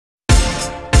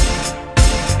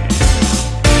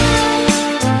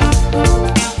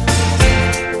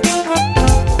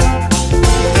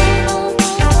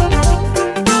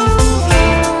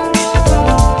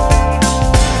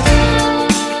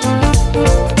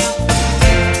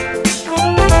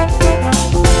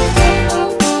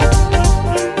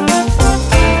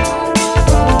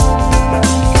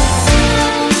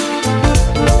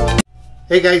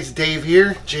Hey guys, Dave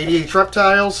here, JDH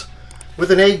Reptiles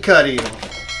with an egg cutting.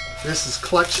 This is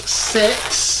clutch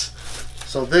 6.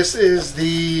 So this is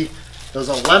there's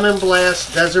a Lemon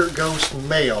Blast Desert Ghost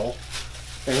male,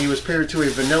 and he was paired to a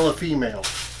vanilla female.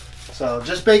 So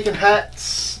just making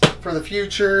hets for the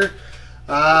future.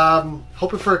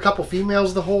 Hoping for a couple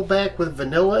females to hold back with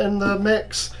vanilla in the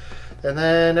mix, and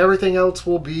then everything else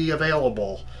will be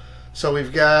available. So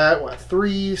we've got, what,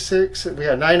 3, 6, we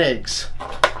got 9 eggs.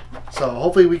 So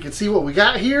hopefully we can see what we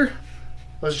got here.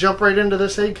 Let's jump right into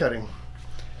this egg cutting.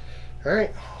 All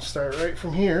right, I'll start right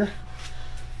from here.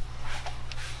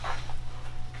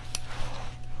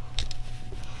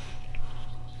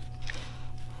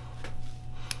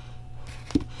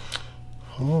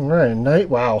 All right,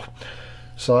 wow.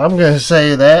 So I'm going to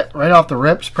say that right off the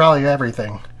rip's probably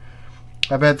everything.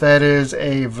 I bet that is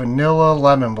a vanilla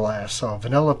Lemon Blast, so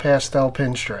vanilla pastel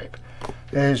pinstripe.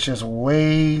 It is just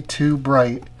way too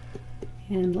bright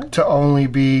to only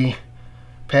be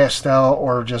pastel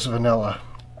or just vanilla.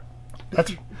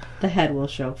 That's the head will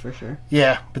show for sure.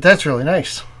 Yeah, but that's really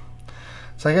nice.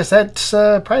 So I guess that's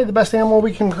probably the best animal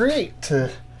we can create.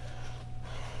 Wouldn't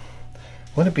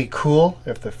it be cool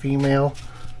if the female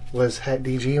was het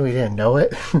DG and we didn't know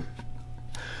it?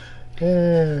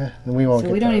 Yeah, and we won't.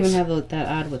 So we don't even have that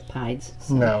odd with pieds.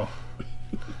 So. No.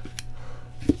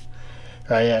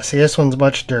 Yeah, see, this one's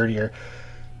much dirtier.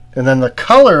 And then the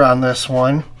color on this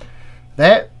one,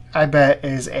 that I bet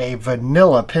is a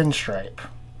vanilla pinstripe.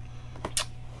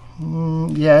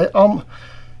 Yeah,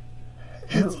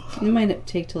 it might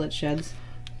take till it sheds.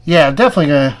 Yeah,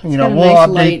 definitely gonna. We'll nice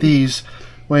update these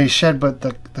when it shed, but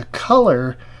the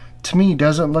color to me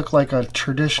doesn't look like a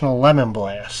traditional Lemon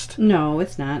Blast. No,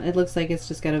 it's not. It looks like it's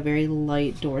just got a very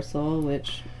light dorsal, and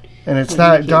it's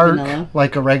not dark vanilla,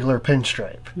 like a regular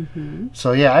pinstripe. Mm-hmm.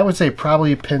 So yeah, I would say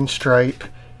probably pinstripe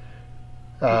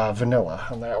vanilla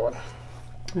on that one.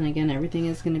 And again, everything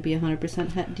is going to be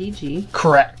 100% het DG.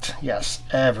 Correct. Yes,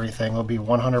 everything will be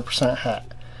 100%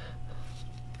 het.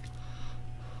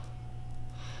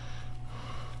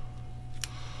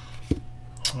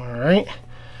 All right.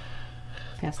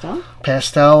 Pastel?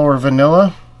 Pastel or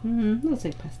vanilla? Looks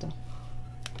like pastel.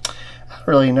 I don't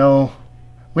really know.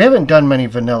 We haven't done many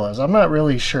vanillas. I'm not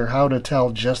really sure how to tell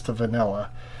just the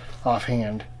vanilla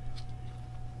offhand.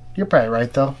 You're probably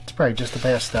right, though. It's probably just a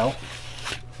pastel.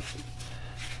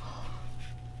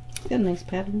 It's got a nice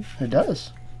pattern. It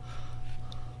does.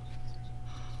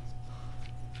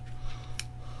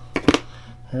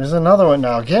 There's another one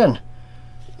now. Again,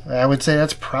 I would say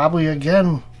that's probably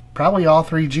all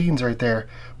 3 genes right there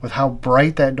with how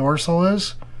bright that dorsal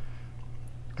is.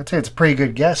 I'd say it's a pretty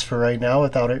good guess for right now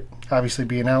without it obviously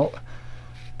being out.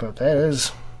 But that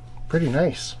is pretty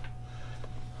nice.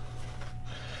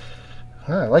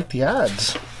 I like the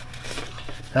odds.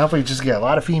 Now if we just get a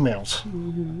lot of females.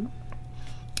 Mm-hmm.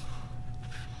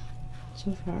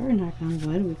 So far, knock on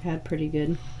wood, we've had pretty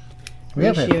good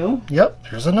ratio. Yep,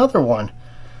 there's another one.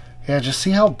 Yeah, just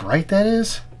see how bright that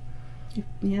is?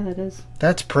 Yeah, that is.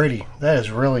 That's pretty. That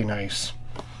is really nice.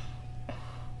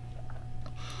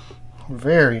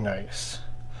 Very nice.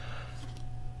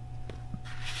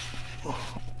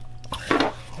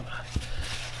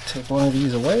 Take one of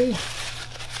these away.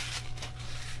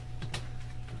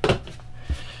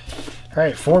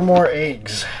 Alright, 4 more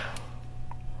eggs.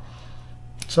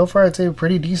 So far, I'd say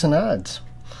pretty decent odds.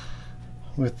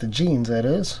 With the genes, that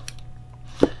is.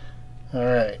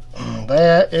 Alright,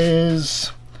 that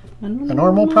is a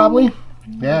normal, probably.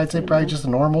 Yeah, I'd say probably just a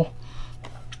normal.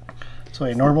 So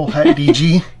a normal het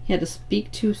DG. You had to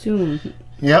speak too soon.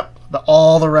 Yep,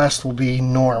 all the rest will be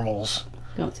normals.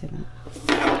 Don't say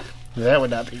that. That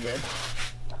would not be good.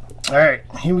 Alright,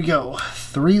 here we go.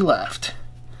 3 left.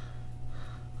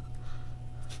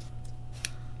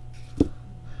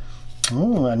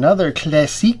 Oh, another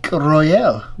Classique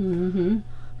Royale. Mm-hmm.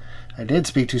 I did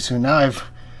speak too soon. Now I've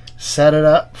set it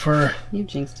up for... You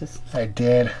jinxed us. I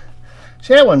did.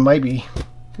 See, that one might be...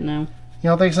 No. You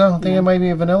don't think so? Think it might be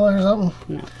a vanilla or something?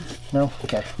 No. No?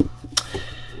 Okay.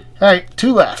 Alright,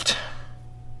 2 left.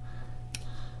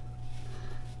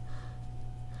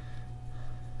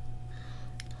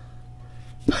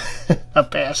 A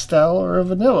pastel or a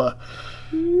vanilla?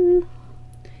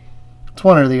 It's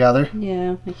one or the other.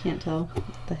 Yeah, I can't tell.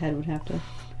 The head would have to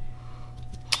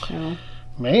show.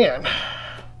 Man.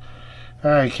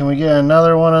 Alright, can we get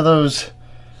another one of those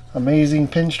amazing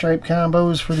pinstripe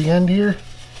combos for the end here?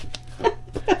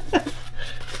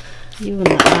 You and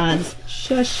the odds.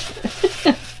 Shush.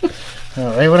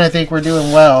 Right when I think we're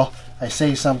doing well, I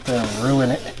say something and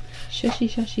ruin it. Shushy,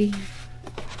 shushy.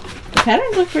 The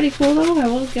patterns look pretty cool though, I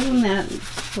will give them that.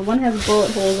 The one has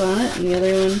bullet holes on it and the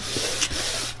other one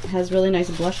has really nice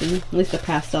blushing. At least the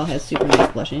pastel has super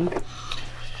nice blushing.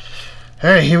 All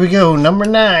right, here we go. Number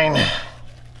 9.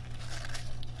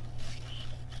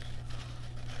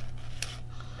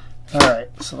 All right,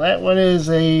 so that one is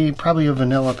probably a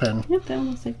vanilla pen. Yep, that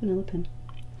one looks like vanilla pen.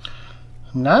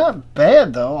 Not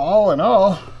bad though, all in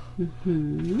all.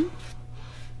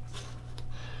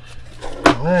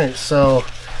 All right, so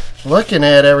looking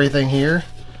at everything here,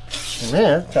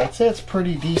 man, I'd say it's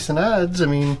pretty decent odds. I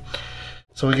mean,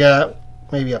 so we got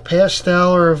maybe a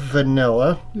pastel or a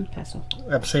vanilla. Pastel.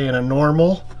 I'm saying a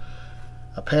normal,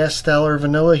 a pastel or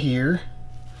vanilla here.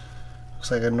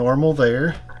 Looks like a normal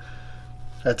there.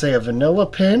 I'd say a vanilla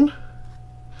pen.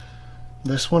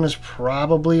 This one is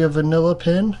probably a vanilla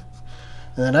pen.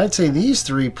 And then I'd say these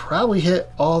 3 probably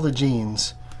hit all the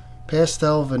genes.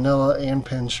 Pastel, vanilla, and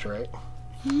pinstripe.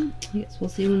 Yes, we'll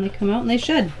see when they come out, and they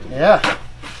should. Yeah.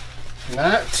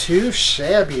 Not too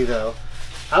shabby, though.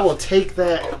 I will take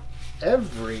that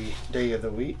every day of the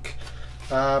week.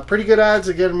 Pretty good odds.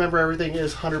 Again, remember, everything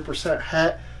is 100%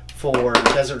 het for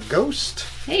Desert Ghost.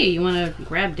 Hey, you want to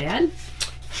grab Dad?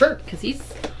 Sure. Because he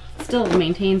still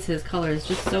maintains his colors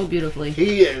just so beautifully.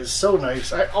 He is so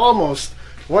nice.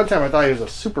 One time I thought he was a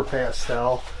super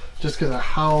pastel just because of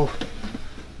how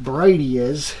bright he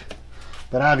is.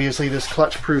 But obviously this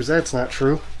clutch proves that's not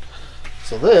true.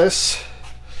 So this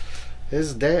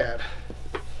is Dad.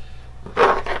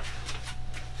 Let's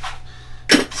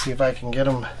see if I can get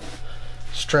him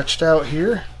stretched out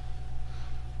here.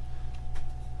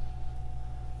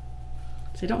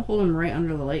 So don't hold him right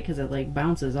under the light because it like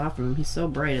bounces off of him. He's so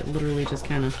bright it literally just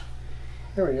kind of...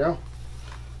 There we go.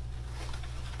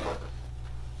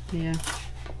 Yeah.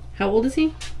 How old is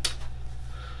he?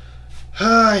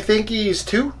 I think he's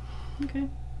 2. Okay.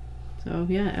 So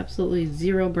yeah, absolutely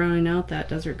zero browning out that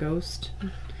Desert Ghost.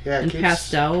 Yeah, and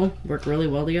pastel work really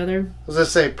well together. I was gonna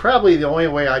say probably the only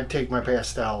way I'd take my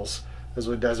pastels is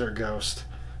with Desert Ghost.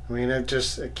 I mean,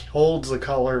 it holds the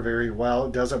color very well.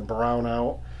 It doesn't brown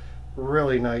out.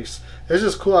 Really nice. It's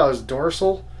just cool how his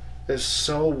dorsal is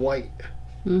so white.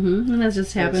 And that's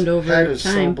just happened over time. Head time. is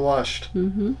so blushed.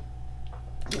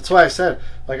 That's why I said,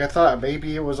 like, I thought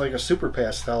maybe it was like a super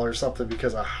pastel or something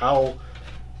because of how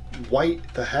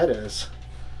white the head is.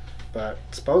 But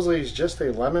supposedly he's just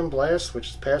a lemon blast, which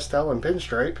is pastel and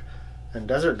pinstripe, and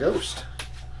Desert Ghost.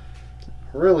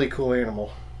 Really cool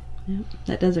animal. Yep,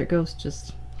 that Desert Ghost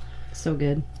just so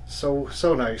good. So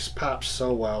nice. Pops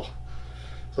so well.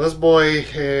 So this boy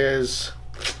has,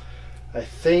 I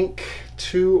think,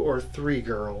 2 or 3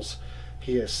 girls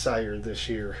he has sired this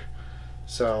year.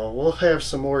 So we'll have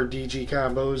some more DG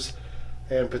combos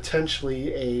and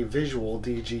potentially a visual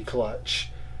DG clutch.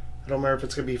 I don't remember if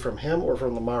it's going to be from him or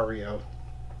from the Mario.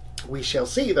 We shall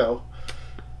see, though.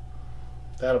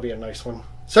 That'll be a nice one.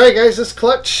 Sorry, guys, this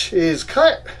clutch is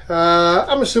cut.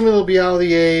 I'm assuming they'll be out of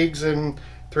the eggs in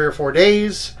 3 or 4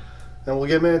 days. Then we'll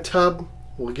get them in a tub.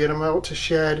 We'll get them out to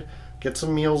shed, get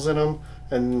some meals in them,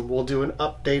 and we'll do an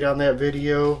update on that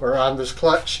video or on this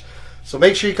clutch. So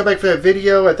make sure you come back for that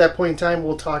video. At that point in time,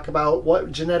 we'll talk about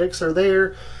what genetics are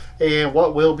there and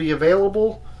what will be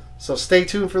available. So stay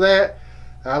tuned for that.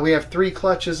 We have 3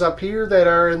 clutches up here that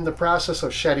are in the process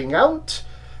of shedding out.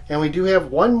 And we do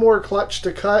have 1 more clutch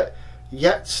to cut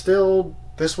yet still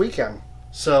this weekend.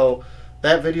 So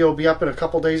that video will be up in a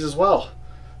couple days as well.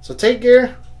 So take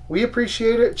care. We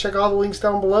appreciate it. Check all the links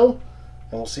down below.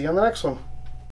 And we'll see you on the next one.